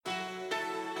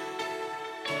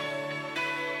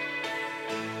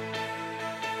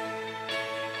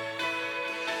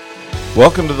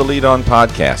Welcome to the Lead On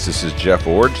Podcast. This is Jeff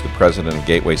Orge, the president of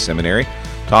Gateway Seminary,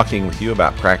 talking with you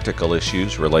about practical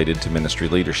issues related to ministry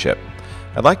leadership.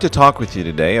 I'd like to talk with you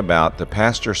today about the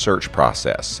pastor search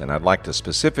process, and I'd like to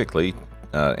specifically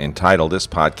entitle this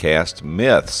podcast,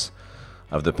 Myths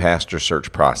of the Pastor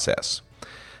Search Process.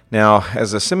 Now,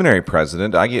 as a seminary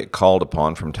president, I get called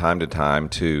upon from time to time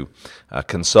to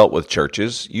consult with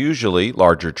churches, usually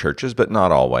larger churches, but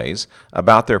not always,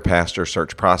 about their pastor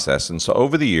search process. And so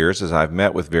over the years, as I've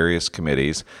met with various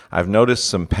committees, I've noticed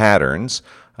some patterns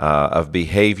of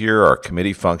behavior or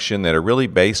committee function that are really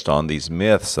based on these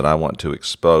myths that I want to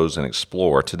expose and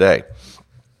explore today.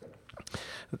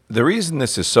 The reason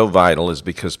this is so vital is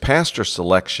because pastor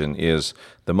selection is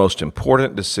the most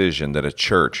important decision that a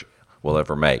church will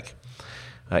ever make.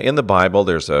 In the Bible,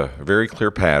 there's a very clear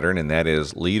pattern, and that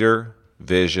is leader,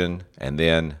 vision, and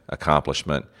then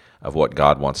accomplishment of what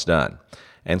God wants done.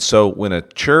 And so when a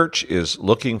church is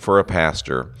looking for a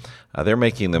pastor, they're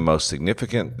making the most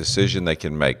significant decision they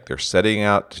can make. They're setting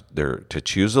out to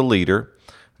choose a leader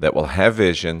that will have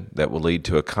vision, that will lead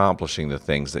to accomplishing the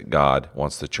things that God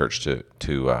wants the church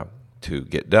to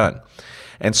get done.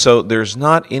 And so there's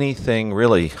not anything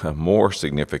really more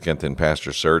significant than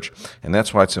pastor search, and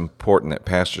that's why it's important that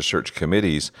pastor search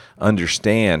committees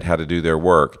understand how to do their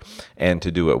work and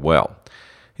to do it well.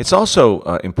 It's also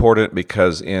important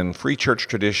because in free church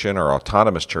tradition or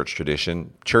autonomous church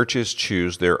tradition, churches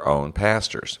choose their own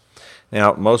pastors.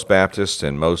 Now, most Baptists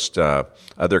and most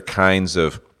other kinds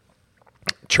of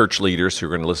church leaders who are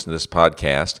going to listen to this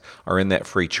podcast are in that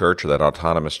free church or that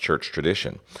autonomous church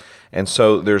tradition. And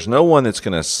so there's no one that's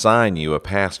going to assign you a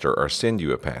pastor or send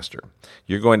you a pastor.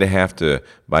 You're going to have to,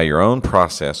 by your own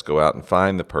process, go out and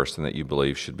find the person that you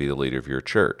believe should be the leader of your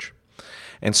church.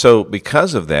 And so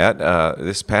because of that,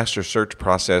 this pastor search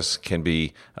process can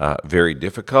be very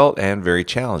difficult and very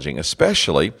challenging,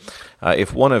 especially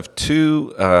if one of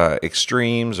two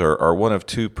extremes or one of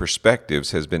two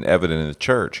perspectives has been evident in the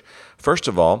church. First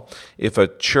of all, if a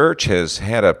church has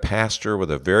had a pastor with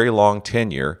a very long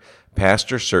tenure,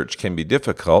 pastor search can be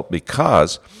difficult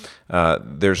because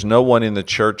there's no one in the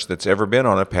church that's ever been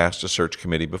on a pastor search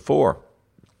committee before.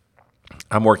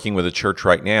 I'm working with a church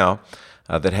right now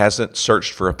that hasn't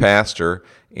searched for a pastor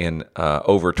in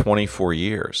over 24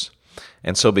 years.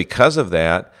 And so because of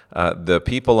that, the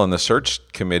people on the search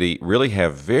committee really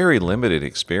have very limited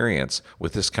experience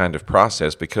with this kind of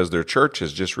process because their church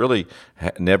has just really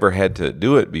never had to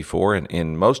do it before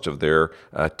in most of their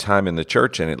time in the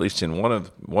church. And at least in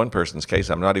one person's case,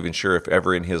 I'm not even sure if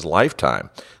ever in his lifetime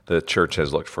the church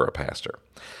has looked for a pastor.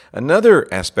 Another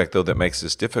aspect, though, that makes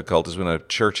this difficult is when a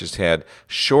church has had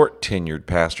short-tenured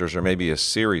pastors or maybe a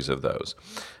series of those.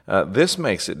 This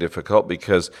makes it difficult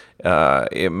because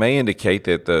it may indicate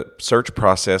that the search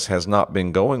process has not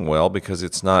been going well because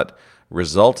it's not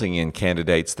resulting in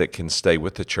candidates that can stay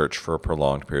with the church for a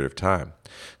prolonged period of time.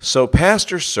 So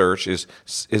pastor search is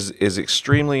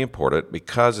extremely important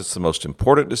because it's the most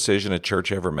important decision a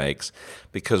church ever makes,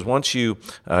 because once you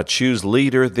choose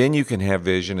leader, then you can have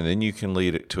vision, and then you can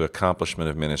lead it to accomplishment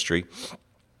of ministry.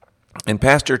 And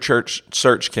pastor church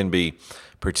search can be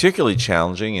particularly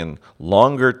challenging in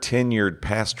longer tenured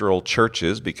pastoral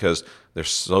churches because there's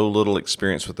so little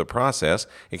experience with the process.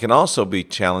 It can also be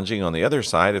challenging on the other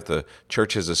side if the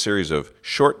church has a series of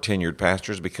short tenured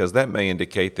pastors because that may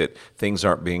indicate that things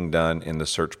aren't being done in the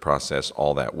search process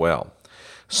all that well.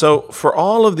 So for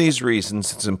all of these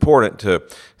reasons, it's important to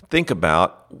think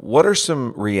about what are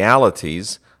some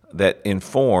realities that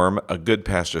inform a good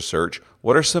pastor search.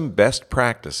 What are some best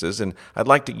practices? And I'd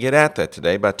like to get at that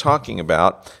today by talking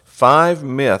about 5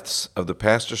 myths of the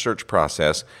pastor search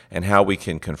process and how we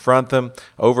can confront them,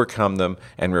 overcome them,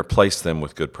 and replace them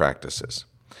with good practices.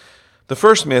 The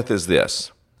first myth is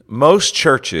this: most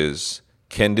churches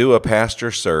can do a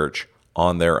pastor search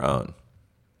on their own.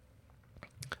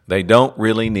 They don't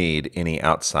really need any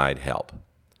outside help.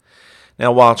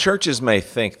 Now, while churches may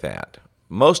think that,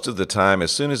 most of the time, as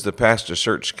soon as the pastor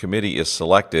search committee is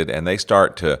selected and they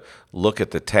start to look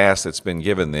at the task that's been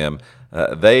given them,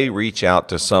 they reach out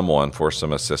to someone for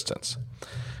some assistance.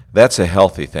 That's a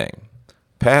healthy thing.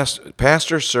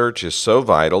 Pastor search is so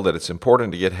vital that it's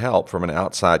important to get help from an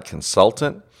outside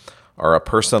consultant or a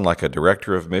person like a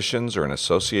director of missions or an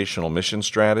associational mission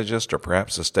strategist or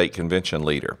perhaps a state convention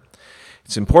leader.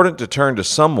 It's important to turn to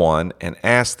someone and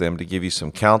ask them to give you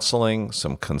some counseling,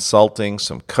 some consulting,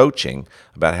 some coaching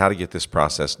about how to get this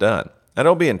process done. And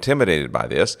don't be intimidated by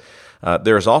this.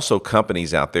 There's also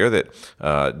companies out there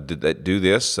that do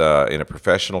this in a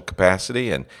professional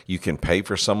capacity, and you can pay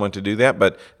for someone to do that,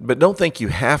 but don't think you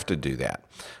have to do that.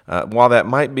 While that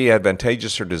might be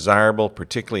advantageous or desirable,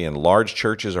 particularly in large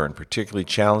churches or in particularly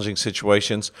challenging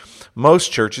situations,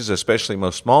 most churches, especially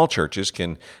most small churches,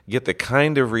 can get the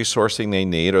kind of resourcing they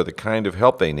need or the kind of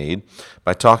help they need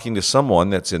by talking to someone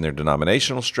that's in their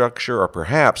denominational structure, or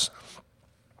perhaps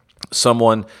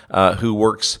someone who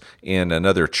works in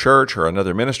another church or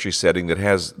another ministry setting that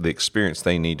has the experience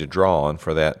they need to draw on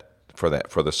for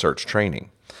the search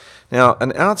training. Now,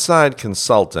 an outside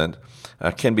consultant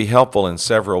can be helpful in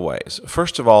several ways.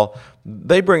 First of all,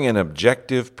 they bring an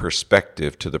objective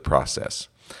perspective to the process.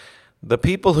 The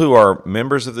people who are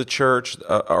members of the church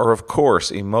are, of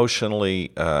course,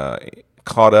 emotionally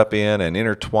caught up in and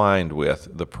intertwined with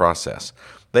the process.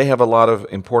 They have a lot of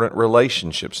important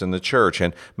relationships in the church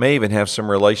and may even have some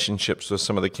relationships with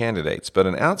some of the candidates. But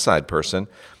an outside person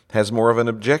has more of an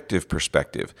objective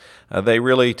perspective. They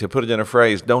really, to put it in a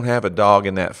phrase, don't have a dog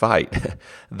in that fight.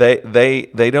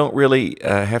 They don't really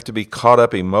have to be caught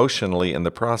up emotionally in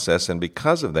the process, and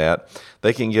because of that,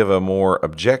 they can give a more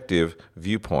objective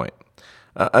viewpoint.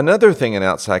 Another thing an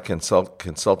outside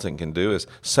consultant can do is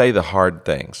say the hard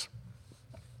things.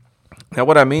 Now,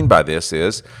 what I mean by this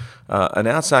is an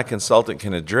outside consultant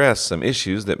can address some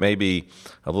issues that may be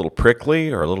a little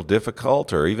prickly or a little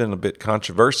difficult or even a bit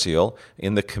controversial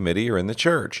in the committee or in the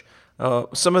church.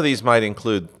 Some of these might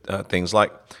include things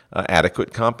like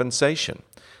adequate compensation.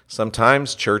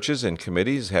 Sometimes churches and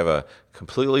committees have a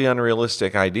completely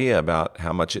unrealistic idea about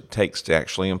how much it takes to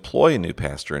actually employ a new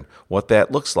pastor and what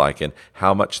that looks like and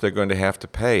how much they're going to have to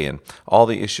pay and all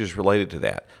the issues related to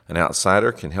that. An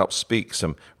outsider can help speak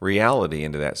some reality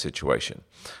into that situation.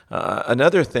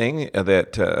 Another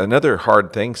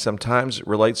hard thing sometimes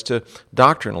relates to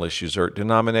doctrinal issues or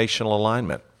denominational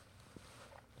alignment.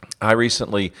 I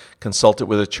recently consulted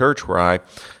with a church where I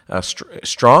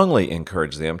strongly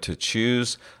encouraged them to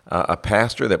choose a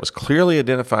pastor that was clearly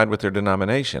identified with their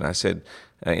denomination. I said,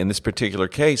 in this particular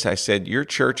case, I said, your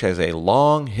church has a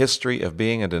long history of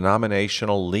being a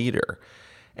denominational leader,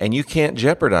 and you can't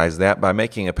jeopardize that by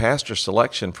making a pastor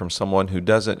selection from someone who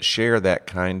doesn't share that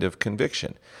kind of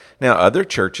conviction. Now, other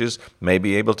churches may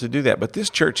be able to do that, but this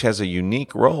church has a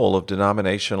unique role of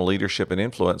denominational leadership and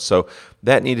influence, so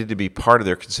that needed to be part of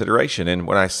their consideration. And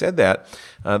when I said that,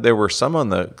 there were some on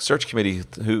the search committee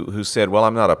who said, well,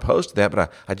 I'm not opposed to that,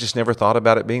 but I just never thought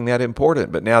about it being that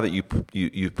important. But now that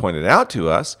you pointed out to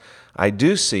us, I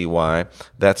do see why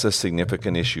that's a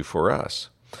significant issue for us.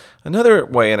 Another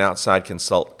way an outside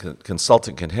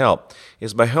consultant can help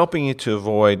is by helping you to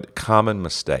avoid common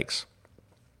mistakes.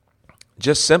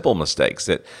 Just simple mistakes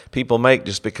that people make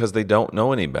just because they don't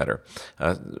know any better.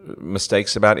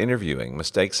 Mistakes about interviewing,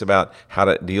 mistakes about how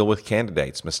to deal with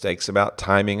candidates, mistakes about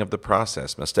timing of the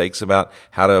process, mistakes about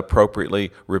how to appropriately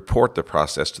report the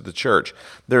process to the church.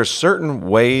 There are certain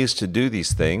ways to do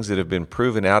these things that have been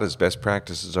proven out as best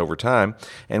practices over time,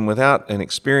 and without an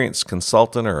experienced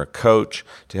consultant or a coach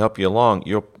to help you along,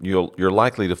 you're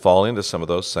likely to fall into some of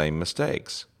those same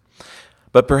mistakes.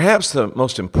 But perhaps the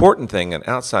most important thing an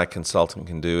outside consultant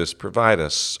can do is provide a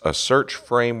search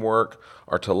framework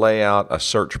or to lay out a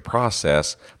search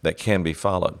process that can be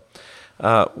followed.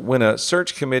 When a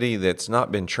search committee that's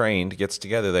not been trained gets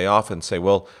together, they often say,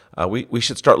 well, we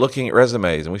should start looking at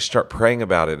resumes and we should start praying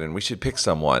about it and we should pick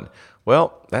someone.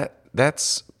 Well,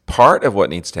 that's part of what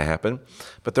needs to happen,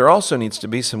 but there also needs to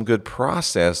be some good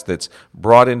process that's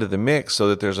brought into the mix so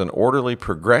that there's an orderly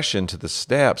progression to the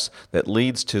steps that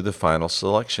leads to the final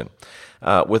selection.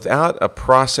 Without a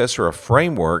process or a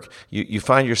framework, you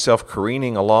find yourself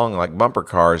careening along like bumper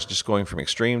cars, just going from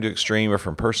extreme to extreme or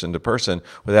from person to person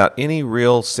without any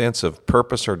real sense of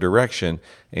purpose or direction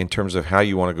in terms of how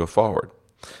you want to go forward.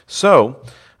 So,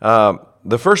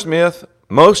 the first myth,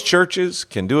 most churches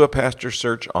can do a pastor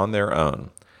search on their own.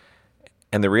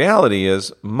 And the reality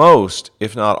is most,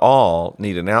 if not all,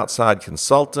 need an outside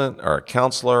consultant or a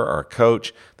counselor or a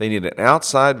coach. They need an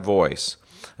outside voice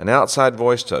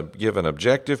to give an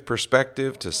objective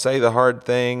perspective, to say the hard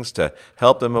things, to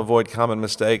help them avoid common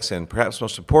mistakes, and perhaps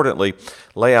most importantly,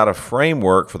 lay out a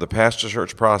framework for the pastor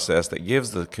search process that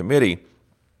gives the committee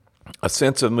a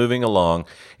sense of moving along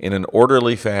in an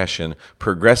orderly fashion,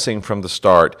 progressing from the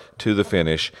start to the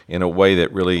finish in a way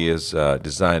that really is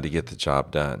designed to get the job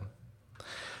done.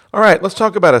 All right, let's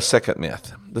talk about a second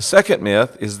myth. The second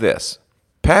myth is this: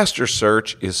 pastor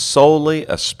search is solely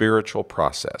a spiritual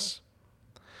process.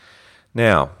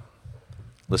 Now,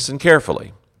 listen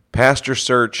carefully. Pastor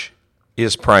search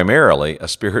is primarily a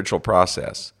spiritual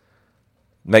process.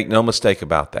 Make no mistake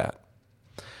about that.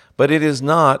 but it is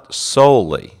not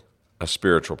solely a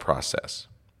spiritual process.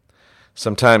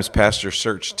 Sometimes pastor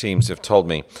search teams have told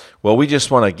me, well, we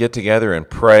just want to get together and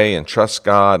pray and trust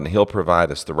God and He'll provide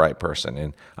us the right person.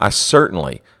 And I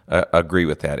certainly agree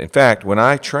with that. In fact, when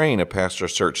I train a pastor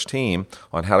search team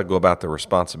on how to go about their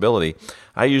responsibility,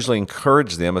 I usually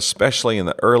encourage them, especially in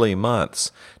the early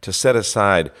months, to set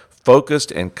aside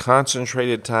focused and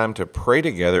concentrated time to pray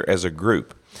together as a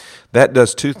group. That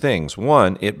does two things.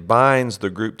 One, it binds the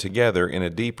group together in a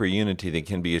deeper unity that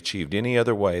can be achieved any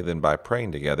other way than by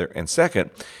praying together. And second,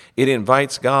 it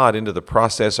invites God into the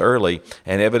process early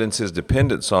and evidences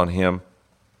dependence on Him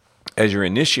as you're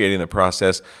initiating the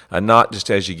process, not just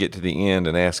as you get to the end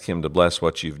and ask Him to bless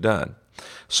what you've done.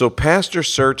 So pastor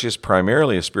search is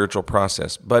primarily a spiritual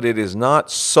process, but it is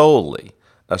not solely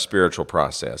a spiritual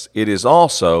process. It is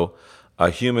also a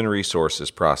human resources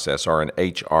process or an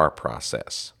HR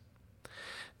process.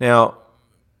 Now,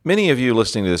 many of you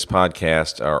listening to this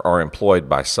podcast are employed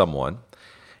by someone,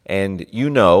 and you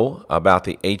know about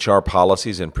the HR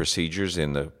policies and procedures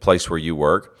in the place where you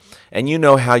work, and you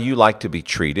know how you like to be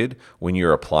treated when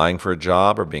you're applying for a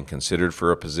job or being considered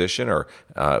for a position or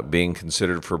being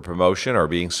considered for promotion or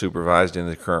being supervised in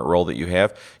the current role that you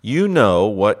have. You know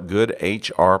what good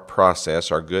HR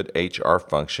process or good HR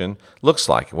function looks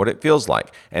like, what it feels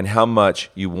like, and how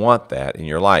much you want that in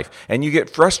your life. And you get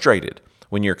frustrated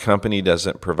when your company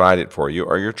doesn't provide it for you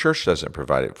or your church doesn't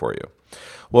provide it for you.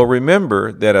 Well,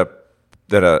 remember that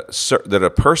a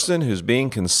person who's being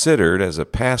considered as a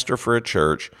pastor for a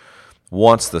church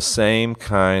wants the same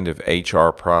kind of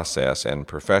HR process and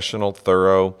professional,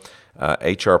 thorough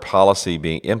HR policy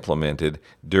being implemented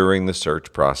during the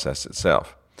search process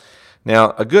itself.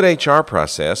 Now, a good HR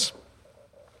process,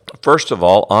 first of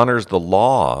all, honors the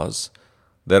laws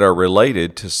that are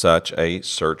related to such a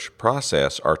search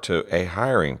process or to a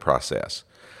hiring process.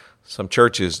 Some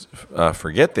churches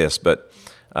forget this, but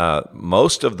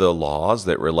most of the laws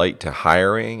that relate to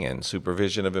hiring and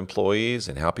supervision of employees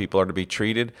and how people are to be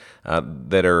treated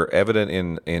that are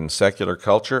evident in secular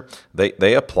culture,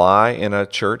 they apply in a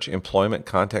church employment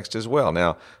context as well.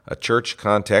 Now, a church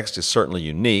context is certainly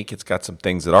unique. It's got some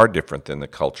things that are different than the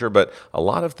culture, but a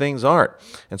lot of things aren't.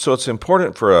 And so it's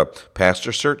important for a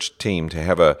pastor search team to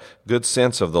have a good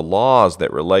sense of the laws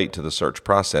that relate to the search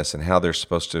process and how they're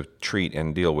supposed to treat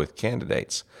and deal with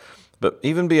candidates. But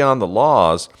even beyond the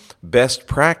laws, best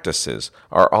practices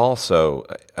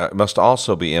must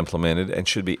also be implemented and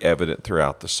should be evident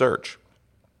throughout the search.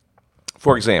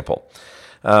 For example,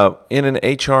 in an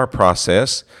HR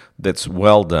process that's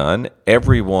well done,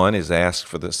 everyone is asked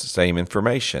for the same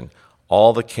information.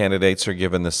 All the candidates are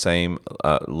given the same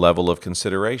level of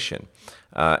consideration.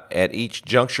 At each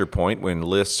juncture point, when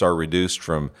lists are reduced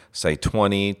from, say,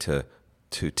 20 to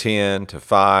 10 to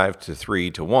 5 to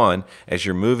 3 to 1, as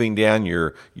you're moving down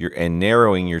your and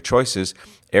narrowing your choices,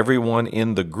 everyone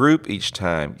in the group each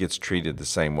time gets treated the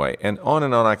same way. And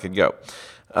on I could go.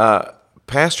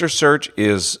 Pastor search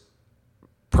is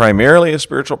primarily a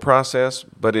spiritual process,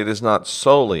 but it is not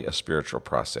solely a spiritual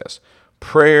process.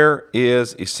 Prayer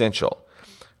is essential.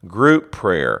 Group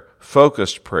prayer,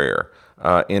 focused prayer,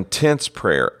 intense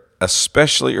prayer,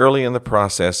 especially early in the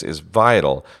process, is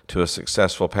vital to a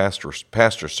successful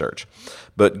pastor search.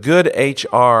 But good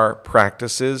HR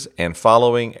practices and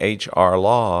following HR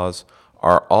laws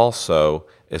are also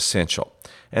essential.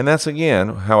 And that's, again,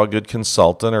 how a good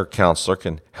consultant or counselor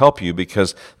can help you,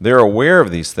 because they're aware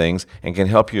of these things and can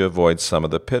help you avoid some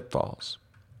of the pitfalls.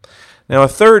 Now, a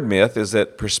third myth is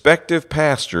that prospective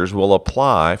pastors will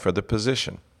apply for the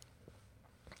position.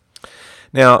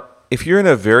 Now, if you're in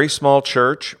a very small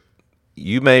church,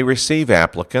 you may receive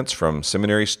applicants from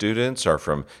seminary students or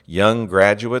from young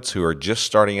graduates who are just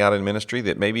starting out in ministry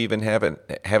that maybe even haven't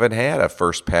had a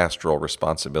first pastoral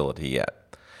responsibility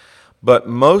yet. But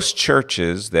most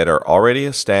churches that are already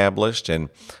established and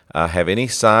have any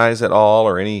size at all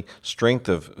or any strength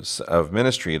of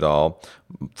ministry at all,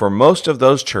 for most of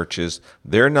those churches,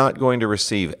 they're not going to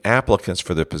receive applicants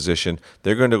for their position.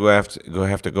 They're going to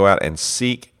have to go out and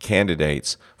seek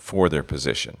candidates for their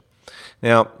position.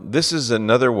 Now, this is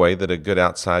another way that a good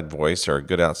outside voice or a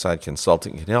good outside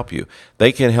consultant can help you.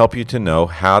 They can help you to know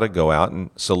how to go out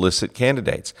and solicit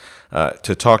candidates,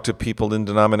 to talk to people in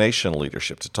denominational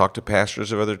leadership, to talk to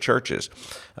pastors of other churches,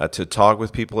 to talk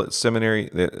with people at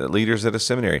seminary, leaders at a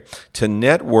seminary, to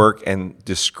network and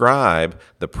describe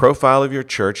the profile of your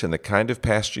church and the kind of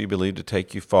pastor you believe to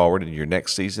take you forward in your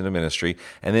next season of ministry,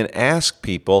 and then ask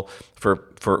people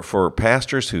for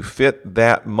pastors who fit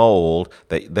that mold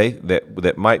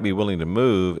that might be willing to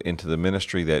move into the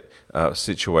ministry that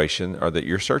situation or that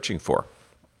you're searching for.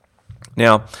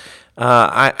 Now,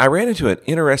 I ran into an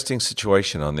interesting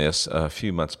situation on this a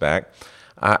few months back.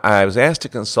 I was asked to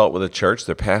consult with a church.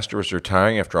 Their pastor was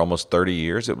retiring after almost 30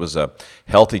 years. It was a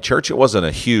healthy church. It wasn't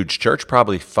a huge church,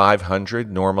 probably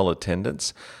 500 normal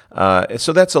attendance.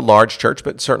 So that's a large church,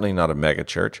 but certainly not a mega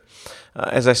church.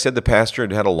 As I said, the pastor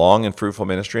had had a long and fruitful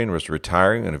ministry and was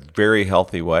retiring in a very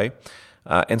healthy way.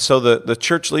 And so the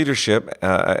church leadership,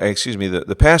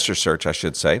 the pastor search, I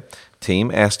should say, team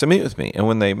asked to meet with me. And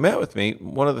when they met with me,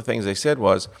 one of the things they said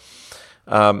was,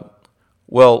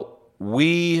 well,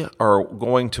 we are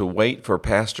going to wait for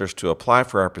pastors to apply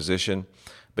for our position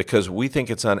because we think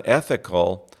it's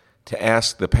unethical to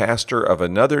ask the pastor of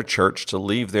another church to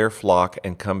leave their flock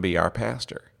and come be our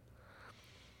pastor.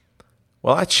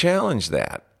 Well, I challenged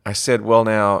that. I said, well,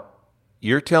 now,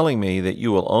 you're telling me that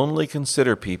you will only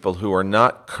consider people who are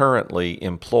not currently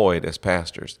employed as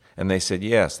pastors. And they said,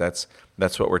 yes, that's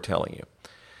what we're telling you.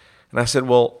 And I said,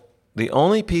 well, the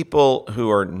only people who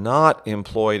are not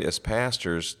employed as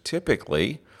pastors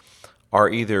typically are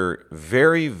either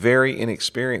very, very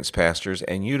inexperienced pastors,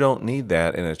 and you don't need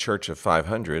that in a church of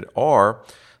 500, or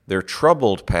they're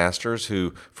troubled pastors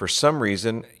who, for some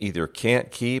reason, either can't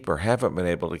keep or haven't been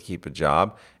able to keep a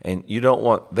job, and you don't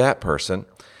want that person.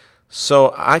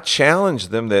 So I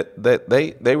challenged them that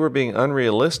they were being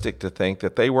unrealistic to think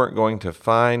that they weren't going to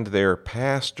find their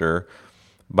pastor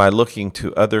by looking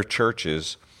to other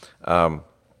churches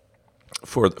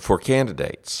for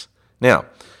candidates. Now,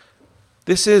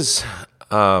 this is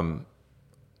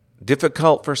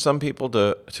difficult for some people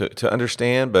to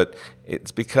understand, but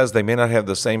it's because they may not have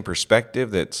the same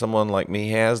perspective that someone like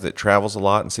me has that travels a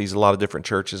lot and sees a lot of different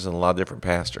churches and a lot of different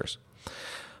pastors.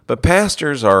 But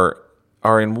pastors are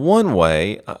in one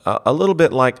way a little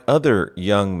bit like other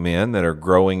young men that are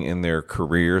growing in their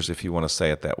careers, if you want to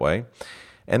say it that way.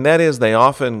 And that is, they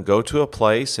often go to a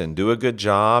place and do a good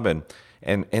job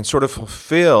and sort of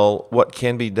fulfill what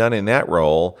can be done in that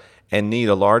role and need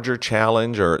a larger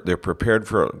challenge, or they're prepared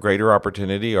for a greater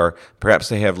opportunity, or perhaps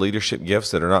they have leadership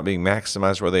gifts that are not being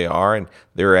maximized where they are, and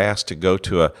they're asked to go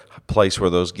to a place where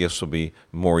those gifts will be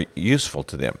more useful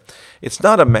to them. It's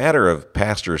not a matter of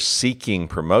pastors seeking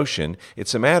promotion.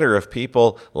 It's a matter of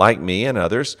people like me and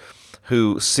others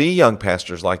who see young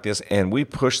pastors like this, and we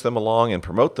push them along and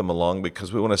promote them along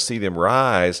because we want to see them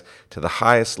rise to the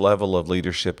highest level of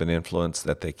leadership and influence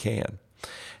that they can.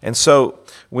 And so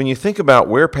when you think about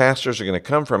where pastors are going to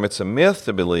come from, it's a myth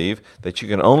to believe that you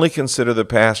can only consider the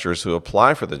pastors who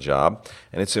apply for the job.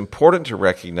 And it's important to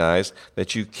recognize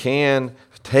that you can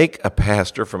take a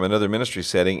pastor from another ministry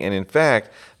setting, and in fact,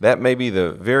 that may be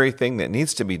the very thing that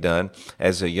needs to be done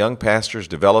as a young pastor is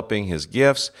developing his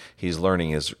gifts, he's learning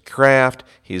his craft,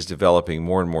 he's developing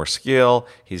more and more skill,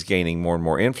 he's gaining more and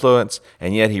more influence,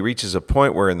 and yet he reaches a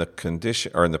point where in the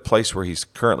condition or in the place where he's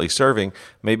currently serving,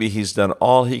 maybe he's done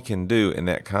all he can do in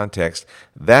that context.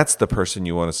 That's the person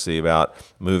you want to see about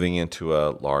moving into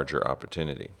a larger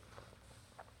opportunity.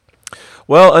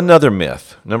 Well, another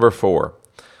myth, number 4.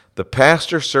 The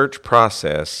pastor search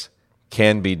process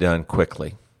can be done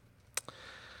quickly.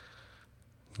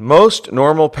 Most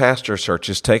normal pastor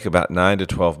searches take about 9 to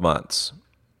 12 months.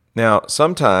 Now,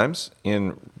 sometimes,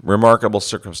 in remarkable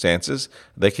circumstances,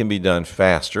 they can be done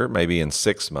faster, maybe in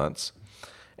 6 months.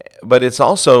 But it's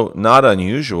also not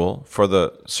unusual for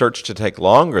the search to take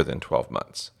longer than 12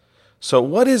 months. So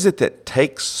what is it that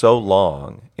takes so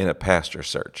long in a pastor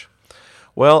search?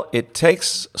 Well, it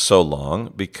takes so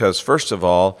long because, first of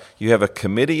all, you have a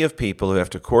committee of people who have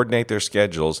to coordinate their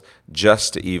schedules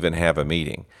just to even have a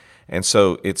meeting. And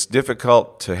so it's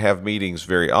difficult to have meetings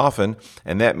very often,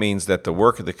 and that means that the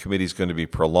work of the committee is going to be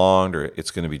prolonged or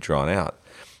it's going to be drawn out.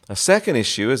 A second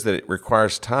issue is that it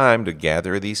requires time to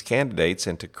gather these candidates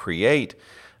and to create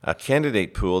a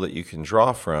candidate pool that you can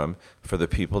draw from for the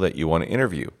people that you want to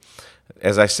interview.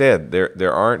 As I said,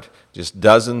 there aren't just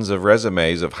dozens of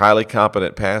resumes of highly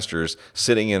competent pastors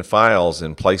sitting in files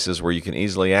in places where you can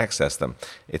easily access them.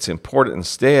 It's important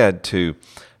instead to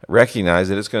recognize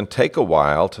that it's going to take a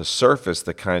while to surface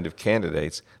the kind of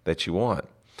candidates that you want.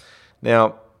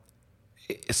 Now,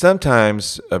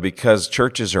 sometimes because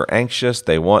churches are anxious,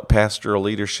 they want pastoral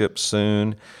leadership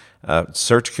soon.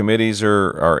 Search committees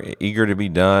are eager to be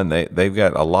done. They've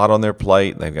got a lot on their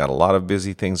plate. They've got a lot of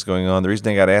busy things going on. The reason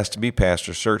they got asked to be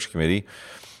pastor search committee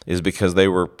is because they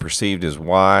were perceived as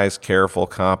wise, careful,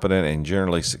 competent, and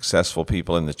generally successful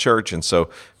people in the church. And so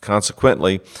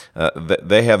consequently,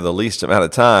 they have the least amount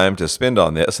of time to spend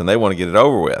on this, and they want to get it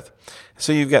over with.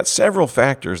 So you've got several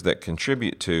factors that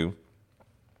contribute to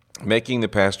making the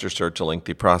pastor search a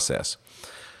lengthy process.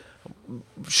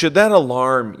 should that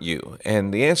alarm you?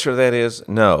 And the answer to that is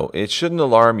no. It shouldn't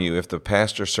alarm you if the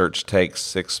pastor search takes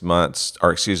 6 months,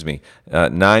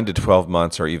 9 to 12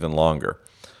 months or even longer.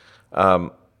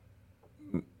 The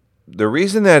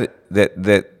reason that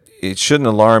it shouldn't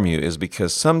alarm you is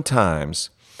because sometimes,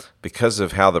 because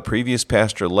of how the previous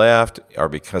pastor left, or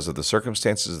because of the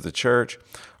circumstances of the church,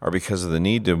 or because of the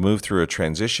need to move through a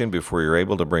transition before you're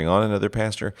able to bring on another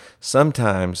pastor,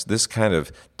 sometimes this kind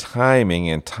of timing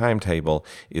and timetable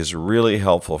is really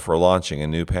helpful for launching a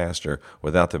new pastor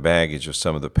without the baggage of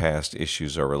some of the past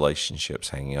issues or relationships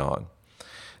hanging on.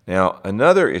 Now,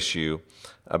 another issue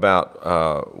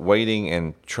about waiting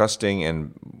and trusting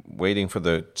and waiting for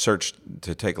the search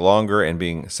to take longer and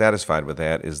being satisfied with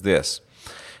that is this.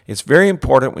 It's very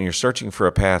important when you're searching for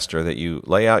a pastor that you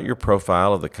lay out your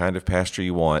profile of the kind of pastor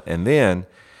you want, and then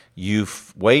you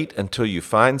wait until you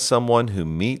find someone who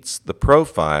meets the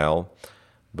profile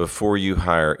before you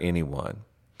hire anyone.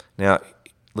 Now,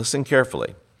 listen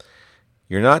carefully.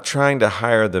 You're not trying to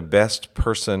hire the best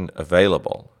person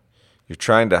available. You're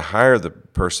trying to hire the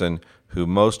person who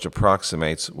most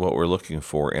approximates what we're looking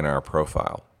for in our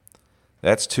profile.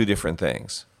 That's two different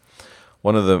things.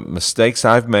 One of the mistakes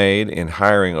I've made in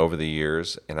hiring over the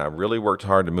years, and I really worked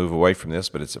hard to move away from this,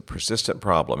 but it's a persistent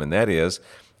problem, and that is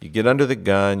you get under the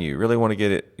gun, you really want to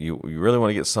get it, you really want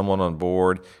to get someone on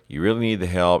board, you really need the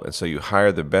help, and so you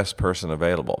hire the best person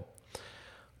available.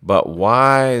 But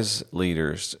wise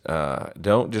leaders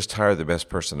don't just hire the best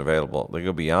person available. They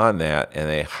go beyond that, and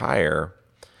they hire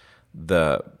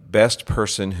the best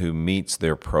person who meets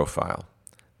their profile.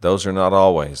 Those are not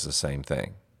always the same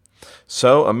thing.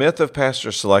 So a myth of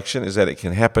pastor selection is that it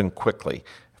can happen quickly.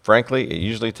 Frankly, it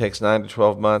usually takes 9 to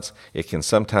 12 months. It can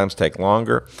sometimes take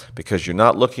longer because you're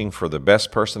not looking for the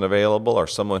best person available or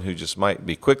someone who just might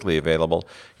be quickly available.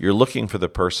 You're looking for the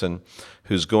person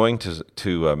who's going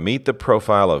to meet the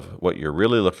profile of what you're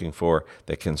really looking for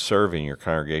that can serve in your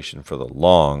congregation for the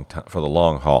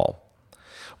long haul.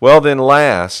 Well, then the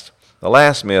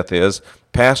last myth is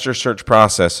pastor search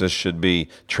processes should be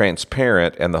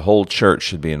transparent and the whole church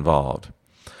should be involved.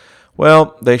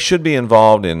 Well, they should be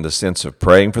involved in the sense of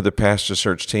praying for the pastor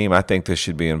search team. I think they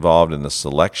should be involved in the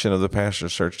selection of the pastor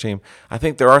search team. I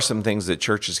think there are some things that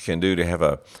churches can do to have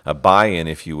a buy-in,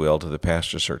 if you will, to the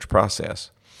pastor search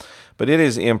process. But it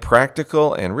is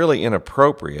impractical and really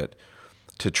inappropriate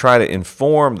to try to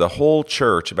inform the whole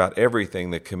church about everything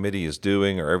the committee is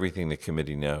doing or everything the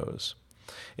committee knows.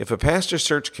 If a pastor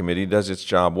search committee does its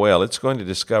job well, it's going to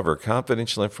discover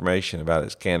confidential information about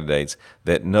its candidates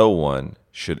that no one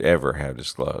should ever have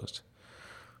disclosed.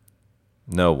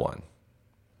 No one.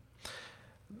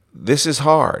 This is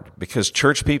hard because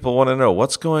church people want to know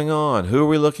what's going on, who are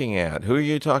we looking at, who are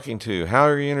you talking to, how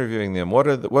are you interviewing them, what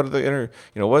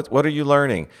are you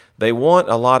learning? They want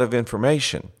a lot of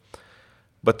information.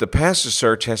 But the pastor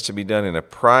search has to be done in a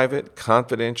private,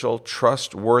 confidential,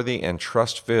 trustworthy, and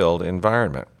trust-filled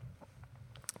environment.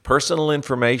 Personal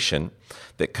information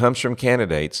that comes from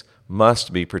candidates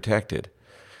must be protected.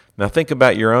 Now think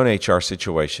about your own HR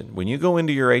situation. When you go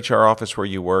into your HR office where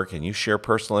you work and you share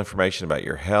personal information about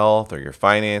your health or your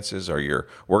finances or your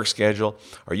work schedule,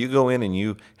 or you go in and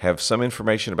you have some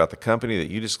information about the company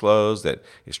that you disclose that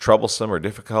is troublesome or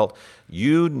difficult,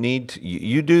 you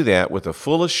do that with a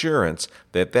full assurance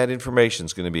that that information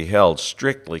is going to be held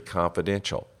strictly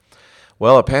confidential.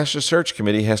 Well, a pastor search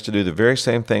committee has to do the very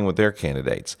same thing with their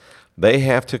candidates. They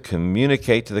have to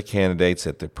communicate to the candidates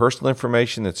that the personal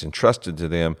information that's entrusted to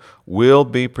them will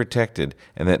be protected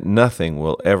and that nothing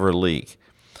will ever leak.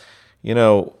 You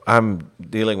know, I'm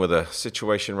dealing with a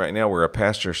situation right now where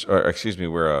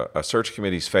where a search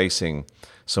committee is facing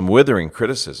some withering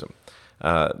criticism.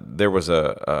 There was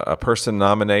a person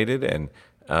nominated, and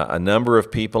a number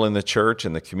of people in the church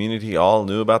and the community all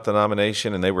knew about the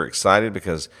nomination, and they were excited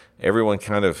because everyone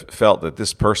kind of felt that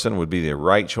this person would be the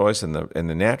right choice and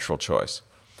the natural choice.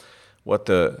 What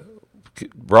the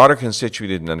broader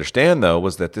constituency didn't understand, though,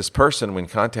 was that this person, when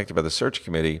contacted by the search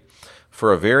committee,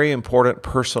 for a very important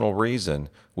personal reason,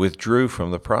 withdrew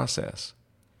from the process.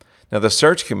 Now, the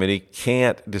search committee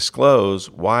can't disclose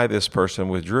why this person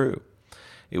withdrew.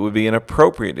 It would be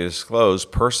inappropriate to disclose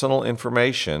personal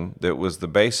information that was the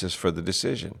basis for the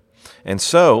decision. And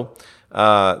so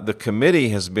the committee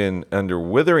has been under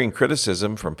withering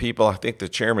criticism from people. I think the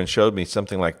chairman showed me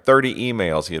something like 30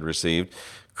 emails he had received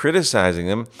criticizing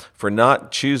them for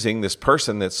not choosing this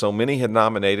person that so many had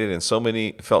nominated and so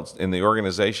many felt in the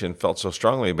organization felt so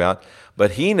strongly about.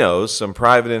 But he knows some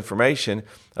private information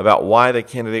about why the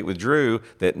candidate withdrew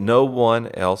that no one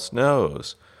else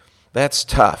knows. That's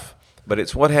tough. But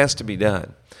it's what has to be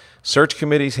done. Search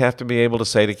committees have to be able to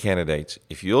say to candidates,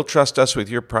 if you'll trust us with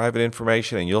your private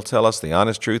information and you'll tell us the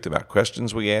honest truth about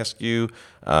questions we ask you,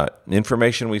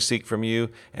 information we seek from you,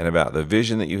 and about the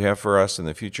vision that you have for us in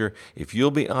the future, if you'll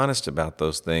be honest about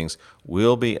those things,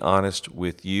 we'll be honest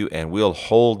with you and we'll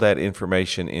hold that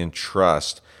information in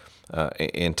trust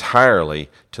entirely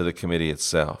to the committee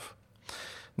itself.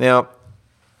 Now,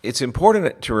 it's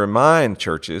important to remind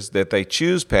churches that they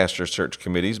choose pastor search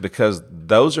committees because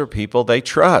those are people they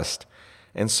trust.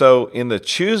 And so in the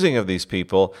choosing of these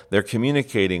people, they're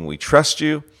communicating, we trust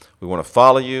you, we want to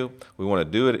follow you, we want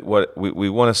to do it. We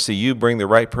want to see you bring the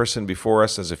right person before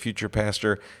us as a future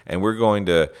pastor, and we're going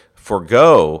to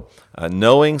forego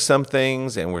knowing some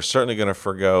things, and we're certainly going to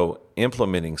forego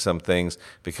implementing some things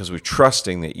because we're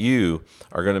trusting that you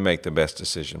are going to make the best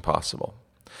decision possible.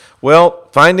 Well,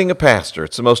 finding a pastor,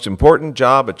 it's the most important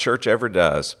job a church ever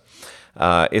does.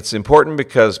 It's important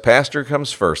because pastor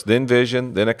comes first, then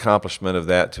vision, then accomplishment of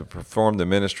that to perform the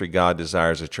ministry God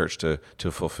desires a church to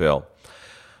fulfill.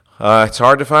 It's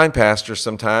hard to find pastors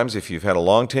sometimes. If you've had a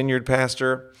long tenured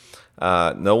pastor,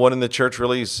 no one in the church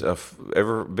really has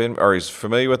ever been or is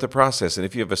familiar with the process. And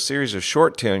if you have a series of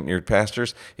short tenured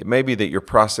pastors, it may be that your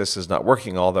process is not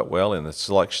working all that well in the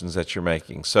selections that you're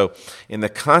making. So in the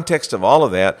context of all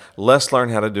of that, let's learn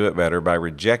how to do it better by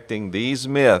rejecting these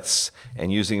myths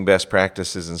and using best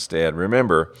practices instead.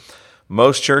 Remember,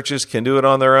 most churches can do it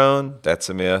on their own. That's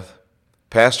a myth.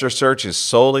 Pastor search is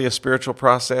solely a spiritual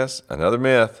process. Another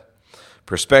myth.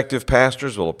 Prospective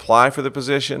pastors will apply for the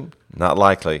position. Not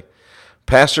likely.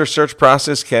 Pastor search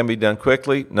process can be done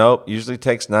quickly. Nope, usually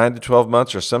takes 9 to 12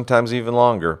 months or sometimes even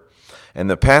longer. And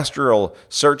the pastoral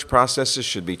search processes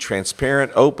should be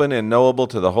transparent, open, and knowable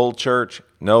to the whole church.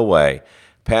 No way.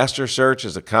 Pastor search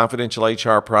is a confidential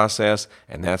HR process,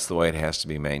 and that's the way it has to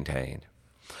be maintained.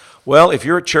 Well, if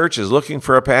your church is looking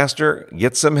for a pastor,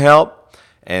 get some help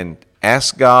and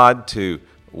ask God to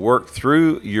work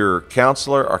through your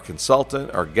counselor or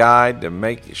consultant or guide to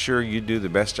make sure you do the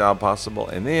best job possible,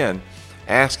 and then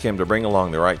ask him to bring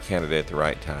along the right candidate at the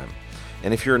right time.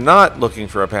 And if you're not looking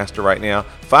for a pastor right now,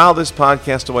 file this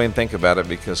podcast away and think about it,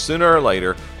 because sooner or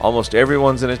later, almost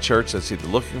everyone's in a church that's either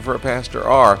looking for a pastor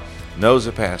or knows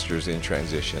a pastor is in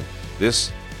transition.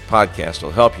 This podcast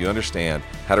will help you understand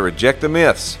how to reject the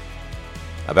myths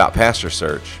about pastor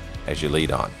search as you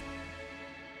lead on.